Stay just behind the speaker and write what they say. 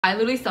I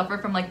literally suffer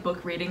from like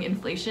book reading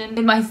inflation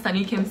in my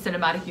Sunny Kim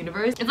cinematic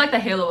universe. It's like the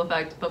Halo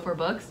effect, but for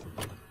books.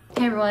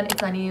 Hey everyone, it's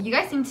Sunny. You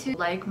guys seem to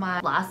like my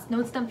last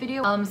notes dump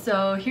video.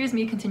 So here's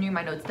me continuing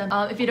my notes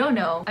dump. If you don't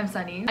know, I'm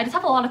Sunny. I just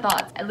have a lot of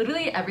thoughts.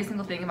 Literally every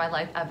single thing in my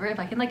life ever, if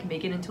I can like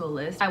make it into a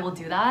list, I will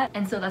do that.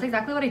 And so that's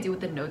exactly what I do with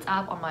the notes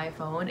app on my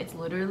phone. It's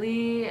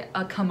literally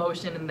a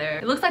commotion in there.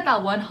 It looks like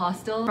that one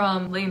hostel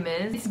from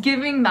𝐬𝐻𝐬𝐬. It's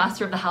giving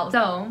master of the house.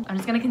 So I'm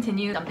just gonna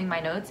continue dumping my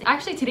notes.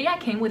 Actually, today I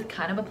came with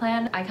kind of a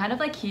plan. I kind of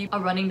like keep a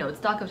running note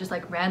stock of just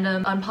like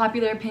random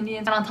unpopular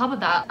opinions. And on top of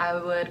that, I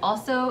would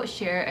also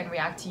share and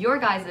react to your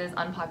guys'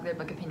 unpopular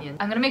book opinions.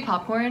 I'm gonna make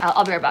popcorn.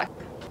 I'll be right back.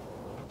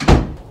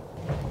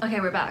 Okay,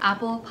 we're back.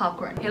 Apple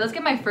popcorn. Okay, let's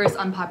get my first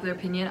unpopular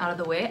opinion out of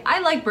the way. I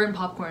like burnt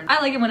popcorn.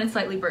 I like it when it's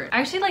slightly burnt. I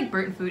actually like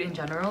burnt food in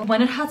general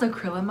when it has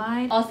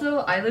acrylamide. Also,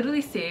 I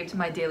literally saved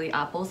my daily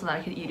apple so that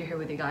I could eat it here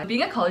with you guys.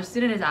 Being a college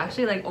student is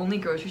actually like only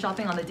grocery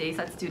shopping on the days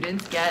that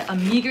students get a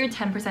meager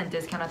 10%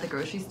 discount at the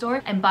grocery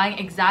store and buying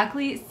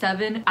exactly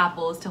 7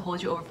 apples to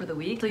hold you over for the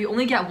week. So you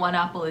only get 1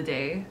 apple a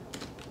day.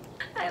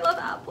 I love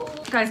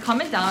apples. Guys,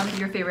 comment down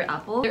your favorite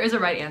apple. There is a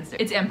right answer.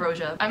 It's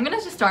ambrosia. I'm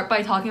gonna just start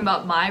by talking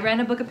about my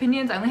random book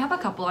opinions. I only have a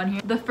couple on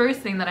here. The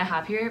first thing that I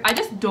have here, I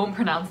just don't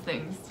pronounce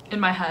things in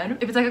my head.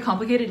 If it's like a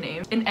complicated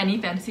name in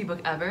any fantasy book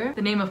ever,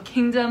 the name of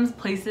kingdoms,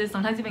 places,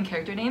 sometimes even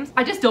character names,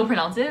 I just don't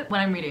pronounce it when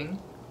I'm reading.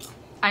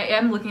 I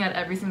am looking at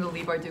every single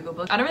𝐬𝐻𝐬𝐬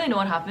book. I don't really know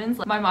what happens.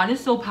 Like, my mind is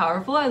so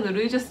powerful, I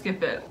literally just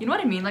skip it. You know what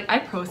I mean? Like, I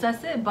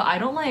process it, but I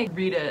don't like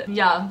read it.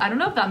 Yeah, I don't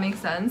know if that makes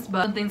sense,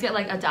 but when things get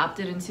like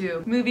adapted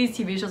into movies,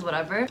 TV shows,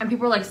 whatever, and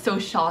people are like so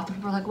shocked, and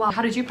people are like, wow,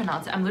 how did you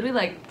pronounce it? I'm literally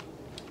like,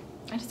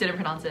 I just didn't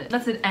pronounce it.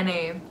 That's an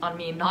NA on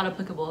me, not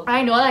applicable.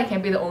 I know that I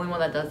can't be the only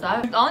one that does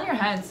that. It's all in your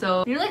head.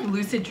 So you know like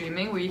lucid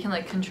dreaming where you can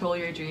like control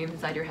your dreams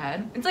inside your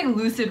head? It's like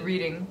lucid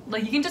reading.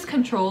 Like you can just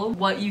control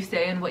what you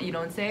say and what you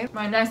don't say.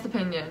 My next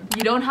opinion.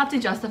 You don't have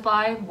to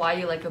justify why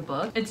you like a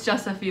book. It's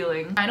just a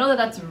feeling. I know that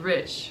that's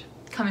rich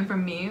coming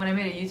from me when I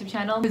made a YouTube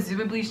channel,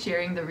 presumably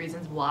sharing the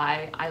reasons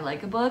why I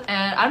like a book.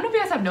 And I don't know if you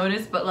guys have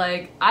noticed, but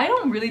like I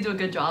don't really do a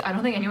good job. I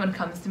don't think anyone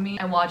comes to me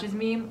and watches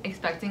me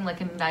expecting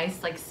like a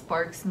nice like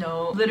Sparks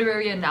Note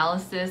literary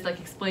analysis, like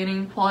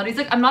explaining qualities.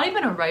 Like I'm not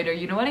even a writer,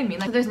 you know what I mean?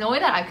 Like there's no way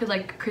that I could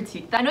like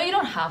critique that. I know you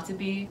don't have to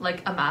be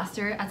like a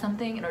master at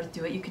something in order to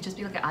do it. You could just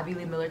be like an Abby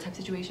Lee Miller type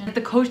situation. Like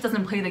the coach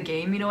doesn't play the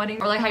game, you know what I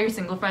mean? Or like how your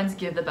single friends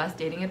give the best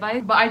dating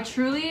advice. But I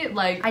truly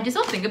like, I just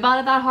don't think about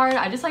it that hard.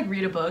 I just like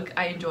read a book,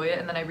 I enjoy it,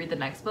 and then I read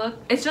the next book.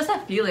 It's just a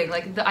feeling.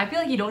 Like I feel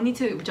like you don't need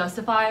to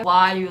justify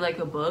why you like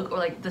a book or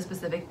like the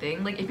specific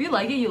thing. Like if you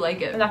like it, you like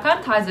it. And that kind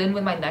of ties in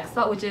with my next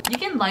thought, which is you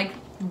can like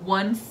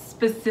one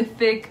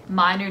specific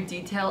minor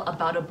detail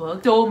about a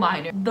book, so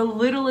minor, the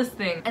littlest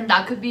thing, and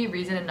that could be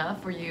reason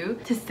enough for you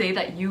to say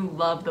that you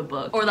love the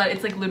book or that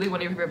it's like literally one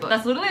of your favorite books.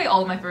 That's literally like,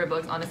 all of my favorite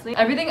books, honestly.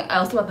 Everything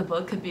else about the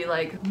book could be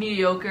like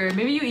mediocre.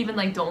 Maybe you even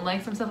like don't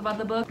like some stuff about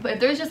the book, but if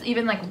there's just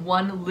even like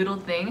one little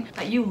thing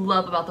that you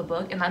love about the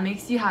book and that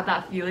makes you have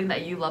that feeling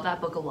that you love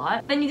that book a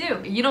lot, then you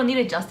do. You don't need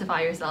to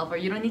justify yourself, or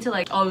you don't need to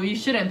like, oh, you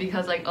shouldn't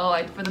because like,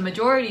 oh, for the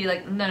majority,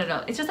 like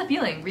no. It's just a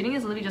feeling. Reading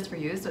is literally just for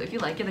you. So if you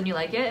like it, then you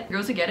like it.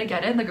 Girls who get it,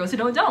 and the girls who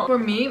don't. For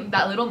me,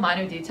 that little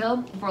minor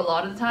detail, for a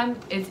lot of the time,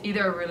 it's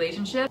either a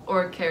relationship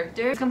or a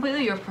character. It's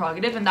completely your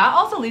prerogative. And that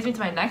also leads me to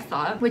my next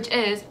thought, which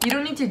is you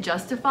don't need to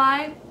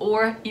justify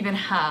or even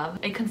have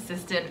a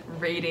consistent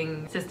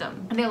rating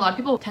system. I think a lot of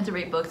people tend to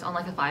rate books on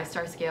like a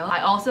 5-star scale. I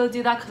also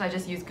do that because I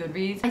just use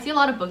Goodreads. I see a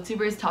lot of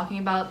booktubers talking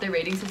about their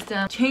rating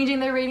system, changing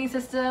their rating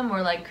system,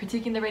 or like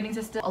critiquing the rating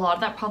system. A lot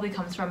of that probably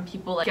comes from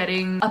people like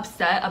getting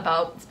upset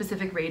about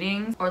specific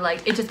ratings, or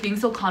like it just being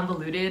so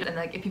convoluted, and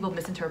like if people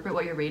misinterpret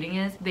what your rating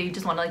is, they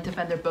just want to like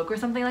defend their book or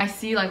something. Like I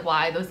see like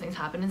why those things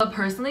happen. But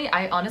personally,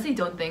 I honestly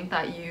don't think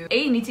that you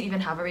need to even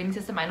have a rating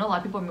system. I know a lot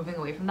of people are moving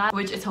away from that,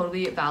 which is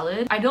totally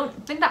valid. I don't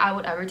think that I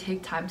would ever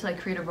take time to like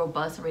create a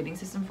robust rating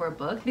system for a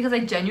book, because I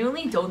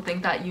genuinely don't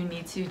think that you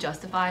need to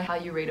justify how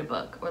you rate a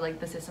book or like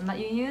the system that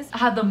you use. I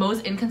have the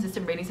most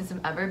inconsistent rating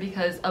system ever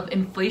because of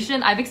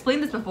inflation. I've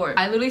explained this before.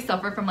 I literally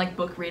suffer from like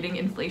book rating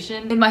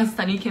inflation in my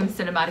Sunny Kim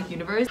cinematic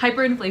universe.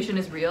 Hyperinflation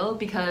is real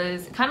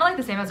because kind of like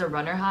the same as a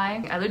runner high.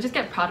 I literally just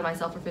get proud of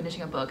myself for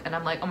finishing a book and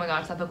I'm like, oh my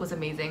gosh, that book was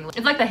amazing.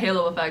 It's like the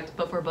Halo effect,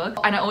 but for a book.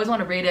 And I always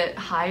want to rate it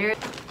higher.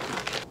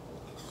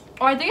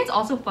 Or I think it's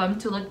also fun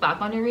to look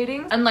back on your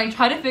ratings and like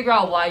try to figure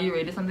out why you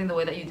rated something the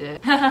way that you did.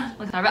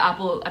 Like I have an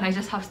apple and I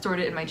just have stored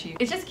it in my cheek.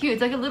 It's just cute.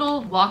 It's like a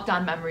little walk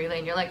down memory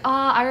lane. You're like,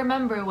 ah, I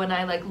remember when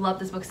I like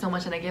loved this book so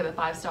much and I gave it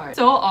 5 stars.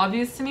 So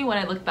obvious to me when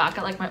I look back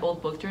at like my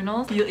old book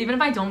journals. Even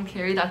if I don't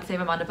carry that same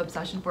amount of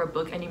obsession for a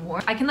book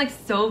anymore, I can like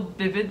so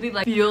vividly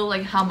like feel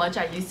like how much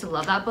I used to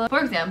love that book.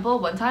 For example,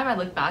 one time I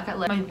looked back at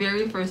like my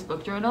very first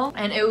book journal,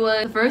 and it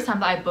was the first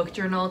time that I book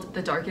journaled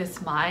The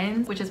Darkest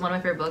Minds, which is one of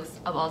my favorite books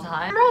of all time.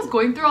 I remember I was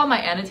going through all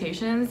my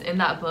annotations in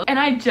that book and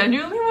I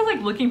genuinely was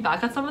like looking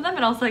back at some of them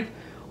and I was like,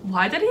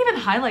 why did I even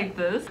highlight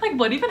this? Like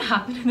what even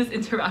happened in this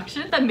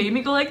interaction that made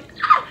me go like,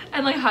 ah!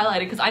 and like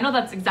highlight it, because I know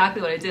that's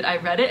exactly what I did. I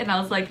read it and I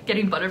was like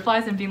getting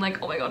butterflies and being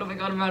like, oh my god, oh my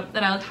god, oh my god.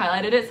 Then I like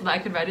highlighted it so that I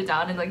could write it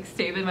down and like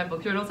save it in my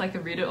book journal so I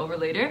could read it over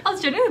later. I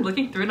was genuinely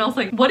looking through and I was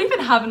like, what even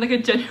happened? Like I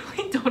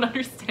genuinely don't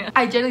understand.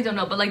 I genuinely don't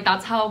know, but like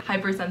that's how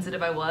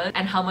hypersensitive I was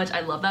and how much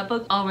I love that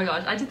book. Oh my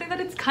gosh, I just think that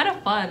it's kind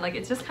of fun. Like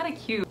it's just kind of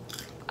cute.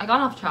 I got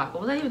off track.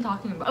 What was I even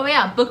talking about? Oh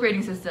yeah, book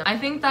rating system. I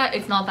think that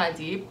it's not that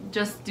deep.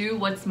 Just do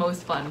what's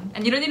most fun.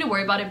 And you don't need to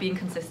worry about it being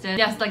consistent.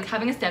 Yes, like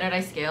having a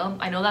standardized scale.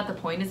 I know that the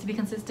point is to be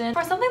consistent.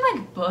 For something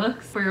like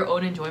books, for your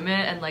own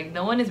enjoyment, and like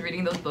no one is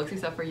reading those books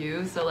except for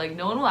you. So like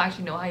no one will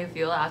actually know how you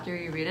feel after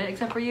you read it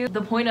except for you.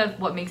 The point of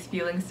what makes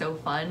feelings so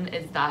fun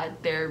is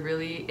that they're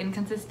really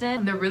inconsistent.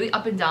 And they're really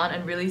up and down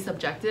and really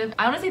subjective.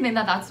 I honestly think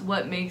that that's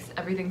what makes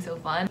everything so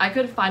fun. I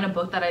could find a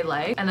book that I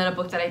like and then a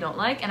book that I don't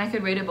like, and I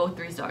could rate it both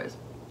 3 stars.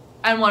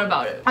 And what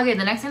about it? Okay,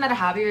 the next thing that I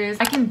have here is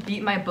I can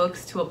beat my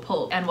books to a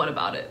pulp. And what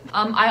about it?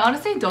 I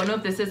honestly don't know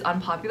if this is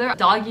unpopular.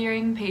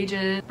 Dog-earing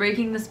pages,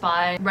 breaking the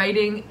spine,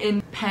 writing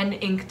in pen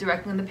ink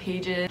directly on the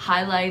pages,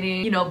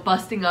 highlighting, you know,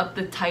 busting up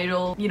the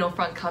title, you know,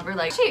 front cover.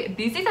 Like, actually,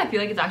 these days I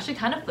feel like it's actually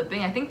kind of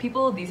flipping. I think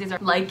people these days are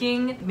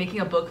liking making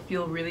a book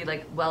feel really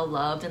like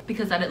well-loved,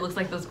 because then it looks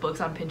like those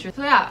books on Pinterest.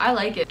 So yeah, I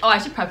like it. Oh, I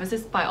should preface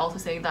this by also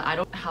saying that I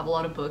don't have a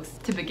lot of books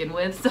to begin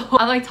with. So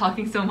I'm like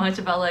talking so much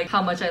about like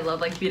how much I love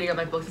like beating up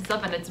my books and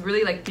stuff, and it's really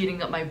like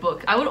beating up my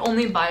book. I would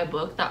only buy a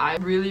book that I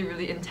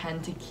really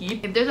intend to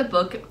keep. If there's a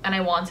book and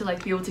I want to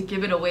like be able to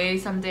give it away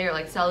someday or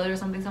like sell it or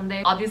something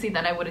someday, obviously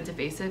then I wouldn't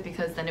deface it,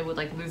 because then it would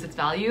like lose its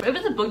value. But if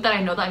it's a book that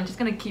I know that I'm just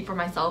gonna keep for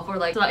myself, or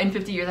like so that in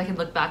 50 years I can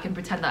look back and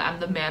pretend that I'm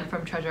the man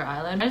from Treasure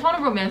Island, I just want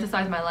to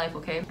romanticize my life,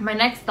 okay? My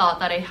next thought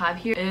that I have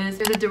here is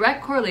there's a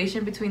direct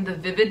correlation between the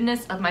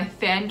vividness of my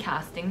fan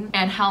casting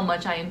and how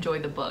much I enjoy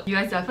the book. You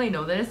guys definitely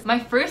know this. My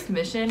first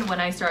mission when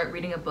I start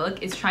reading a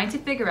book is trying to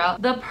figure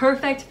out the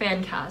perfect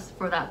fan cast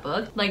for that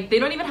book. Like they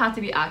don't even have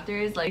to be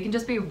actors, like it can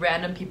just be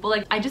random people.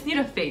 Like I just need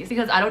a face,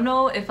 because I don't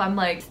know if I'm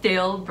like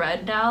stale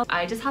bred now.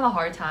 I just have a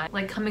hard time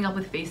like coming up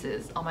with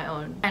faces on my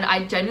own, and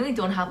I genuinely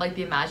don't have like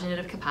the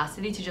imaginative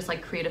capacity to just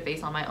like create a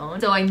face on my own.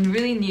 So I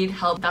really need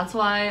help. That's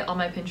why on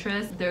my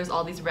Pinterest there's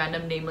all these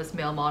random nameless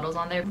male models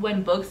on there.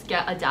 When books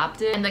get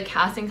adapted and the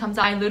casting comes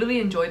out, I literally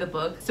enjoy the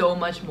book so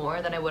much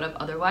more than I would have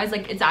otherwise.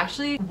 Like it's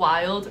actually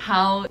wild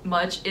how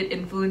much it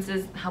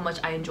influences how much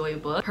I enjoy a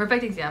book.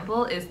 Perfect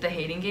example is The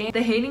Hating Game.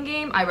 The Hating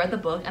Game, I read the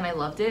book and I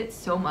loved it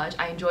so much.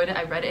 I enjoyed it.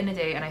 I read it in a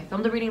day and I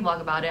filmed a reading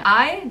vlog about it.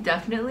 I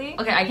definitely,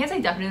 okay, I can't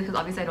say definitely because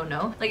obviously I don't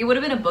know. Like it would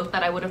have been a book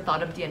that I would have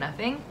thought of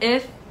DNFing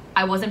if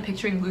I wasn't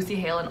picturing Lucy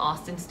Hale and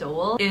Austin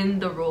Stowell in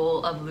the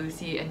role of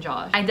Lucy and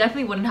Josh. I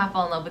definitely wouldn't have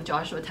fallen in love with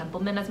Joshua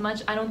Templeman as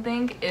much, I don't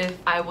think, if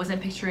I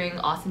wasn't picturing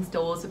Austin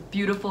Stowell's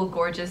beautiful,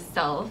 gorgeous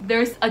self.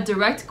 There's a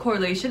direct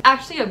correlation,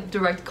 actually a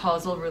direct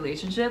causal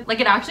relationship. Like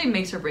it actually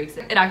makes or breaks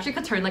it. It actually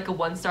could turn like a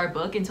 1-star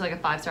book into like a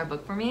 5-star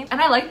book for me. And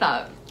I like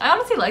that. I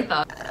honestly like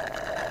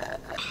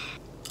that.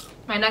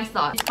 My next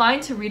thought, it's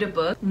fine to read a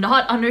book,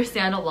 not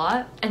understand a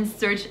lot, and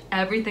search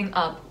everything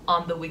up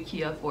on the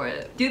Wikia for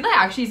it. Dude, I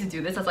actually used to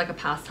do this as like a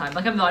pastime.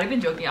 Like I'm not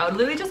even joking. I would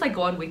literally just like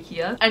go on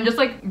Wikia and just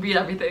like read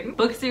everything.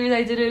 Book series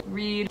I didn't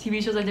read,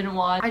 TV shows I didn't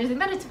watch. I just think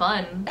that it's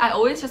fun. I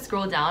always just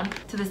scroll down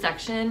to the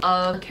section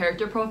of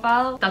character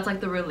profile. That's like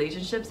the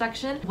relationship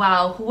section.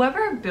 Wow,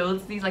 whoever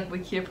builds these like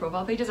Wikia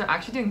profile pages are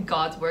actually doing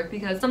God's work,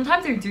 because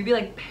sometimes there do be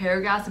like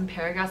paragraphs and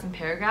paragraphs and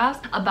paragraphs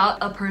about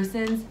a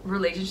person's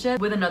relationship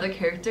with another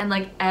character and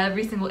like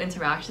every single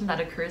interaction that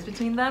occurs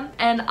between them.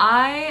 And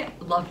I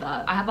love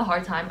that. I have a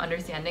hard time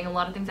understanding a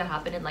lot of things that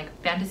happen in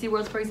like fantasy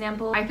worlds, for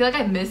example. I feel like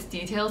I miss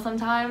details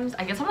sometimes.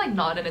 I guess I'm like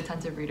not an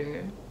attentive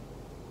reader.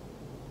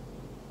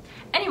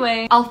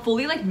 Anyway, I'll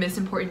fully like miss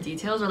important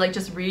details or like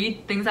just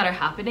read things that are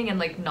happening and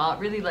like not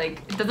really like,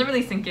 it doesn't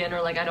really sink in,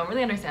 or like I don't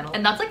really understand.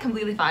 And that's like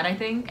completely fine, I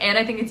think. And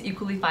I think it's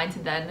equally fine to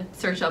then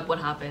search up what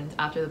happened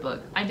after the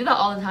book. I do that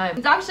all the time.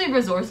 It's actually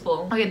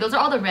resourceful. Okay, those are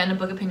all the random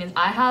book opinions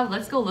I have.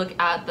 Let's go look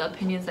at the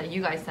opinions that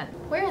you guys sent.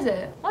 Where is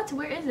it? What?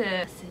 Where is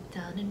it? Sit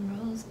down and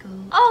rose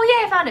gold. Oh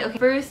yeah, I found it. Okay,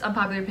 first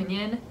unpopular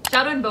opinion.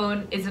 Shadow and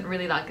Bone isn't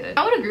really that good.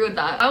 I would agree with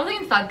that. I don't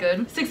think it's that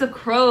good. Six of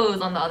Crows,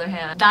 on the other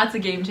hand, that's a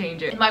game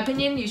changer. In my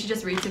opinion, you should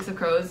just read Six of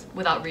Crows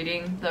without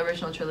reading the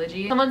original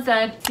trilogy. Someone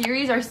said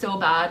series are so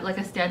bad, like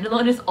a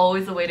standalone is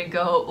always the way to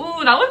go.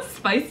 Ooh, that one's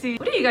spicy.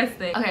 What do you guys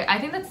think? Okay, I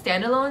think that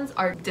standalones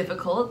are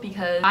difficult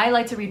because I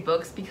like to read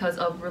books because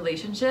of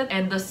relationship,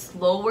 and the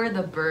slower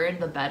the burn,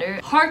 the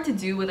better. Hard to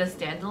do with a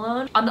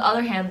standalone. On the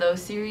other hand though,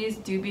 series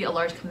do be a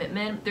large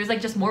commitment. There's like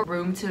just more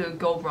room to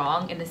go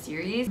wrong in a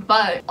series,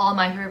 but all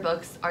my favorite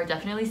books are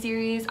definitely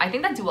series. I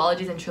think that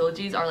duologies and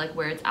trilogies are like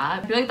where it's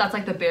at. I feel like that's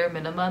like the bare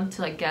minimum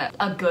to like get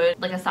a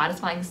good, like a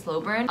satisfying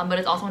slow burn, but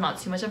it's also not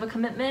too much of a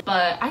commitment.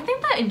 But I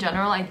think that in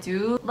general I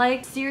do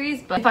like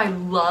series, but if I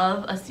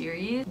love a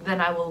series,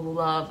 then I will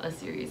love a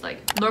series.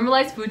 Like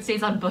normalize food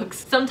stains on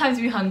books. Sometimes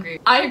be hungry.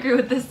 I agree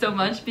with this so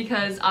much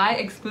because I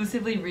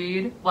exclusively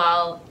read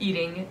while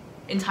eating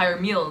entire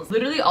meals.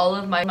 Literally all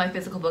of my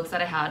physical books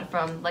that I had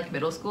from like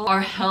middle school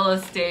are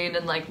hella stained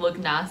and like look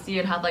nasty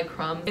and have like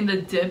crumbs in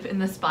the dip in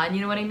the spine,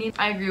 you know what I mean?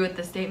 I agree with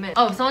this statement.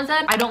 Oh, someone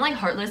said I don't like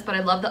Heartless, but I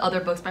love the other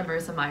books by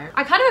Marissa Meyer.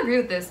 I kind of agree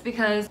with this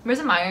because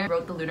Marissa Meyer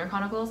wrote the Lunar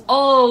Chronicles.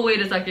 Oh,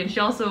 wait a second, she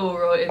also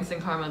wrote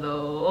Instant Karma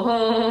though.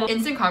 Oh.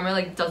 Instant Karma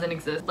like doesn't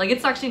exist. Like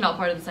it's actually not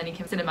part of the Sunny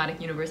Kim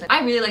cinematic universe.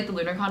 I really like the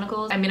Lunar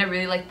Chronicles. I mean, I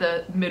really like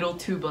the middle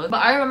 2 books,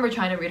 but I remember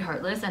trying to read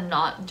Heartless and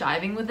not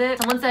jiving with it.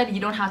 Someone said you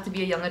don't have to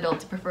be a young adult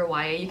to prefer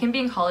YA. You can be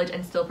in college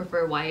and still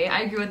prefer YA.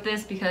 I agree with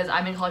this because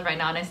I'm in college right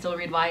now and I still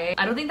read YA.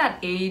 I don't think that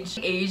age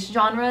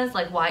genres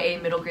like YA,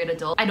 middle grade,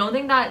 adult, I don't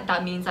think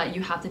that means that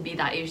you have to be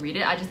that age to read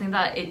it. I just think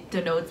that it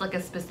denotes like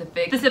a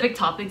specific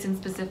topics and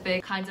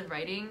specific kinds of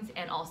writings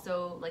and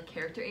also like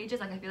character ages.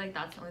 Like I feel like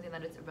that's the only thing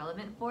that it's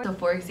relevant for. So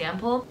for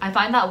example, I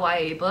find that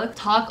YA books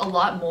talk a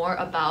lot more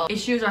about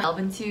issues or delve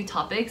into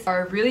topics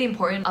are really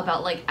important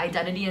about like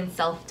identity and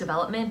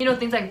self-development. You know,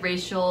 things like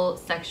racial,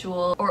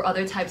 sexual, or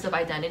other types of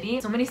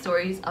identity. So many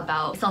stories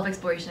about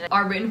self-exploration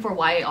are written for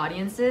YA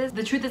audiences.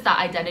 The truth is that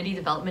identity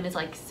development is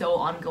like so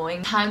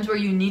ongoing. Times where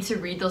you need to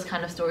read those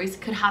kind of stories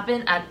could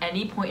happen at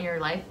any point in your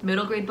life.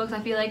 Middle grade books, I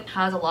feel like,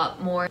 has a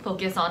lot more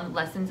focus on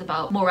lessons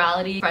about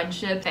morality,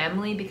 friendship,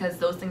 family, because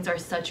those things are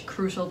such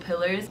crucial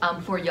pillars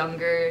for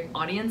younger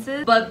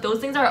audiences. But those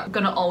things are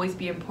gonna always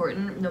be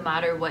important no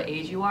matter what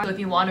age you are. So if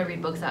you want to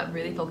read books that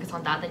really focus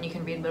on that, then you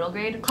can read middle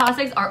grade.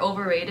 Classics are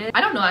overrated.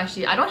 I don't know,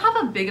 actually. I don't have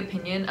a big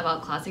opinion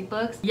about classic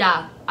books.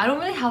 Yeah, I don't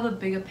really have a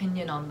big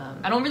opinion on them.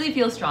 I don't really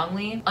feel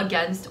strongly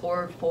against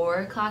or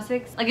for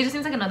classics. Like it just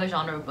seems like another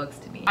genre of books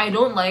to me. I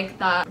don't like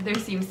that there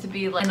seems to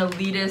be like an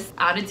elitist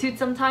attitude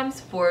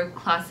sometimes for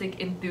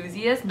classic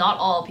enthusiasts. Not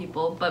all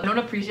people, but I don't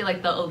appreciate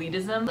like the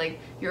elitism. Like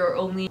you're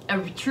only a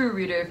true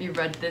reader if you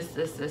read this,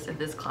 and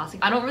this classic.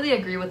 I don't really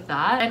agree with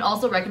that. And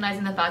also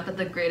recognizing the fact that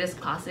the greatest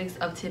classics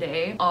of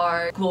today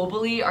are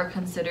globally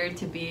considered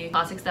to be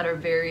classics that are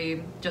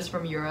very just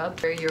from Europe,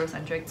 very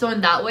Eurocentric. So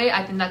in that way,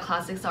 I think that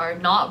classics are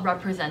not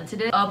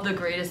representative of the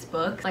greatest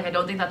books. Like I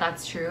don't think that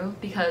that's true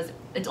because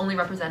it's only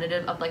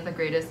representative of like the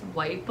greatest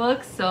white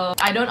books. So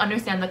I don't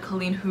understand the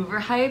Colleen Hoover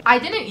hype. I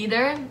didn't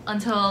either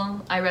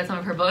until I read some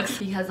of her books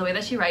because the way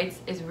that she writes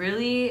is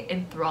really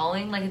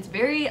enthralling. Like it's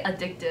very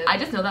addictive. I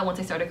just know that once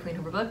I start a Colleen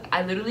Hoover book,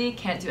 I literally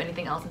can't do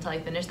anything else until I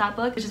finish that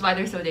book, which is why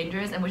they're so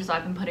dangerous and which is why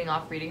I've been putting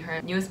off reading her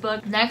newest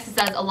book. Next, it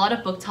says a lot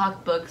of book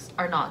talk books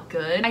are not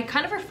good. I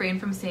kind of refrain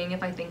from saying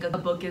if I think a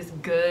book is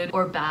good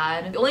or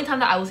bad. The only time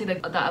that I will say that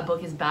a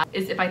book is bad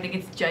is if I think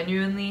it's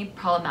genuinely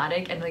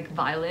problematic and like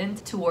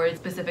violent towards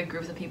specific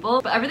groups of people,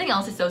 but everything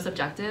else is so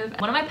subjective.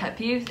 One of my pet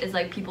peeves is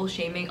like people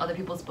shaming other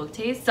people's book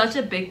taste. Such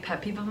a big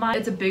pet peeve of mine.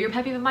 It's a bigger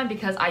pet peeve of mine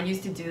because I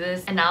used to do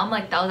this and now I'm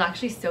like, that was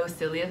actually so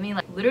silly of me.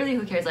 Like literally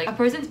who cares? Like a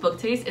person's book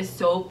taste is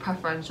so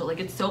preferential, like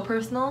it's so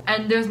personal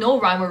and there's no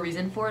rhyme or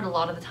reason for it a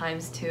lot of the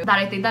times too, that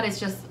I think that it's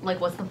just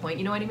like, what's the point,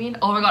 you know what I mean?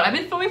 Oh my god, I've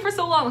been filming for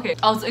so long. Okay,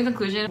 also in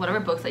conclusion, whatever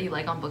books that you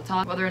like on Book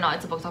Talk, whether or not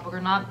it's a book talk book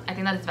or not, I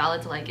think that it's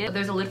valid to like it, but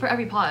there's a lid for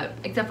every pot,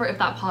 except for if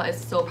that pot is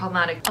so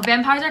problematic.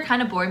 Vampires are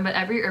kind of boring, but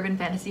every urban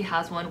fantasy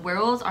has one.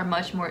 Werewolves are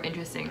much more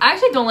interesting. I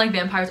actually don't like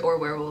vampires or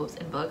werewolves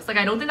in books. Like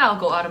I don't think that I'll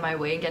go out of my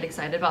way and get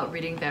excited about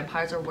reading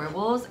vampires or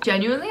werewolves.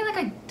 Genuinely, like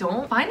I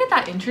don't find it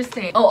that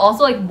interesting. Oh,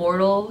 also like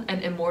mortal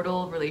and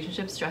immortal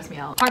relationships stress me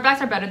out.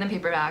 Hardbacks are better than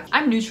paperbacks.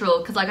 I'm neutral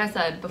because like I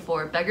said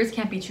before, beggars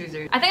can't be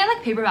choosers. I think I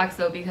like paperbacks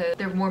though because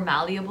they're more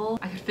malleable.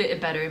 I could fit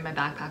it better in my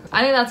backpack.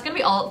 I think that's gonna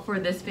be all for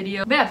this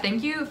video. But yeah,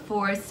 thank you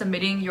for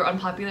submitting your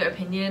unpopular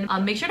opinion.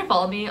 Make sure to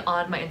follow me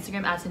on my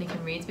Instagram at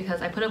sunnykimchannel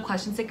because I put up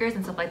question stickers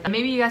and stuff like that.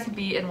 Maybe you guys could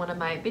be in one of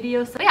my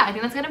videos. But yeah, I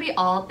think that's gonna be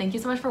all. Thank you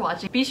so much for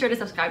watching. Be sure to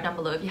subscribe down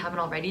below if you haven't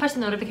already. Push the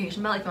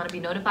notification bell if you want to be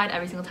notified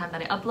every single time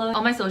that I upload.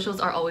 All my socials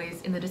are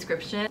always in the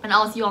description and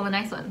I'll see you all in the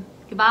next one.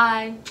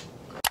 Goodbye.